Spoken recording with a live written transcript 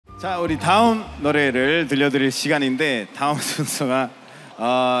자, 우리 다음 노래를 들려드릴 시간인데 다음 순서가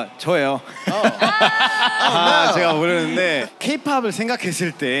저예요. 제가 모르는데 K-팝을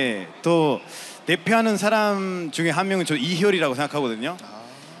생각했을 때 또 대표하는 사람 중에 한 명은 저 이효리라고 생각하거든요.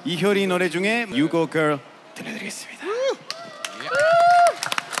 이효리 노래 중에 You Go Girl 들려드리겠습니다.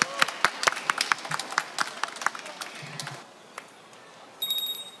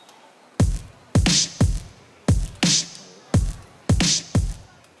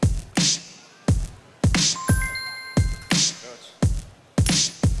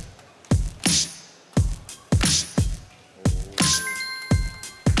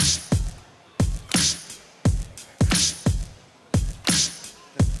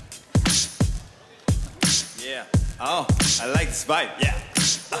 Oh, I like this vibe, yeah.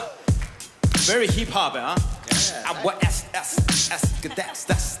 Very hip hop, huh? Yeah. I'm what S, that's,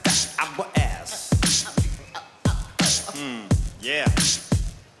 I'm what S. Yeah.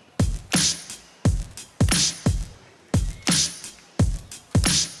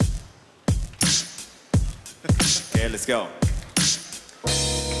 Okay, let's go.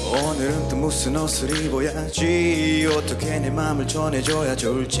 오늘은 또 무슨 옷을 입어야지 어떻게 내 맘을 전해줘야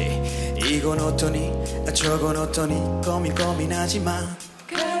좋을지 이건 어떠니 저건 어떠니 고민하지마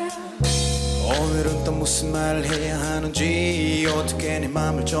오늘은 또 무슨 말을 해야 하는지 어떻게 내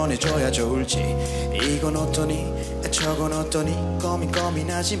맘을 전해줘야 좋을지 이건 어떠니 저건 어떠니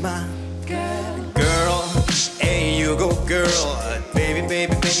고민하지마 Girl, hey you go girl Baby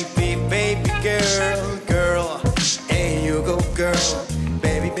baby baby baby girl Girl, hey you go girl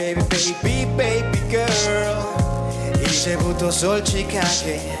Baby baby baby baby girl 이제부터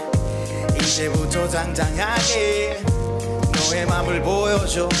솔직하게 이제부터 당당하게 너의 맘을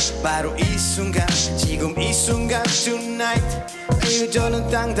보여줘 바로 이 순간 지금 이 순간 tonight 이제는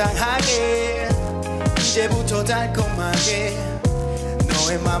당당하게 이제부터 달콤하게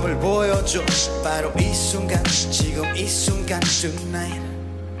너의 맘을 보여줘 바로 이 순간 지금 이 순간 tonight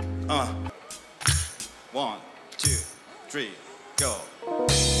One, two, three, go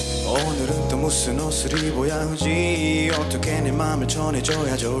오늘은 또 무슨 옷을 입어야 하지 어떻게 내 맘을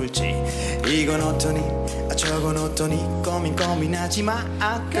전해줘야 좋을지 이건 어떠니 저건 어떠니 고민하지마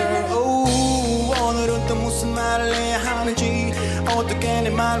girl 오늘은 또 무슨 말을 해야 하는지 어떻게 내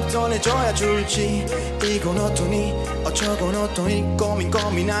맘을 전해줘야 좋을지 이건 어떠니 저건 어떠니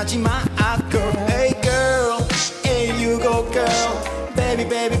고민하지마 girl Hey girl, hey you go girl Baby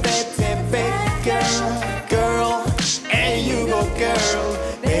baby baby baby girl Girl, hey you go girl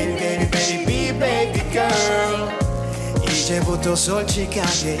Baby baby baby baby girl 이제부터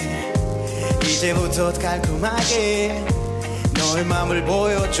솔직하게 이제부터 깔끔하게 너의 맘을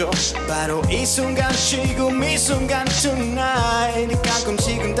보여줘 바로 이 순간 지금 이 순간 tonight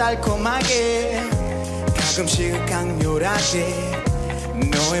가끔씩은 달콤하게 가끔씩은 강렬하게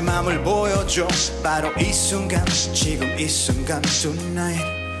너의 맘을 보여줘 바로 이 순간 지금 이 순간 tonight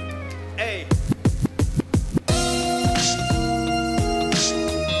hey.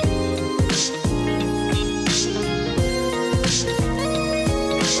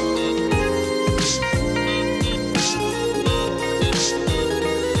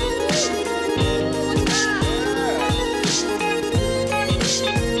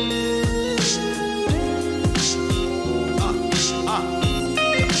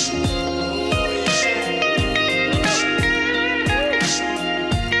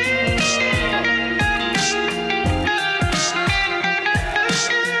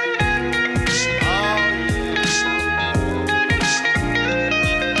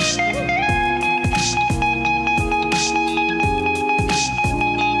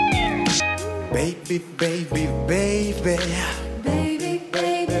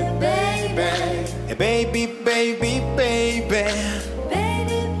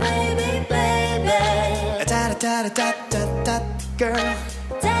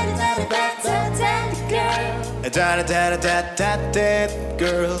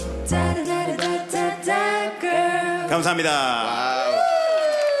 girl. 감사합니다. 와우.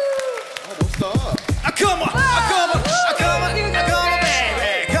 멋있다. Come on, come on, come on, come on,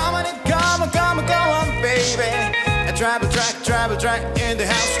 baby. Come on, come on, come on, come on, baby. I travel track in the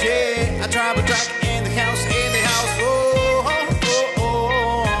house, yeah. I travel track in the house, in the house. Oh, oh, oh,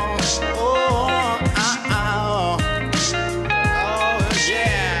 oh, oh, oh,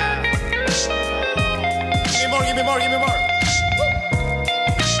 yeah. Give me more, give me more, give me more.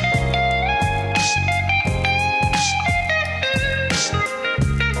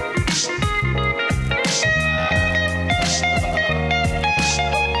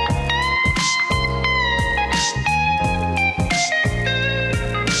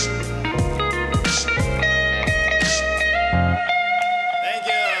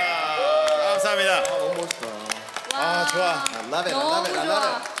 감사합니다. 너무 멋있다. 아 좋아. I love it, I love it, I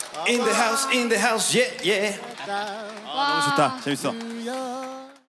love it. In the house, in the house, yeah, yeah. 와. 너무 좋다. 재밌어. Hyo.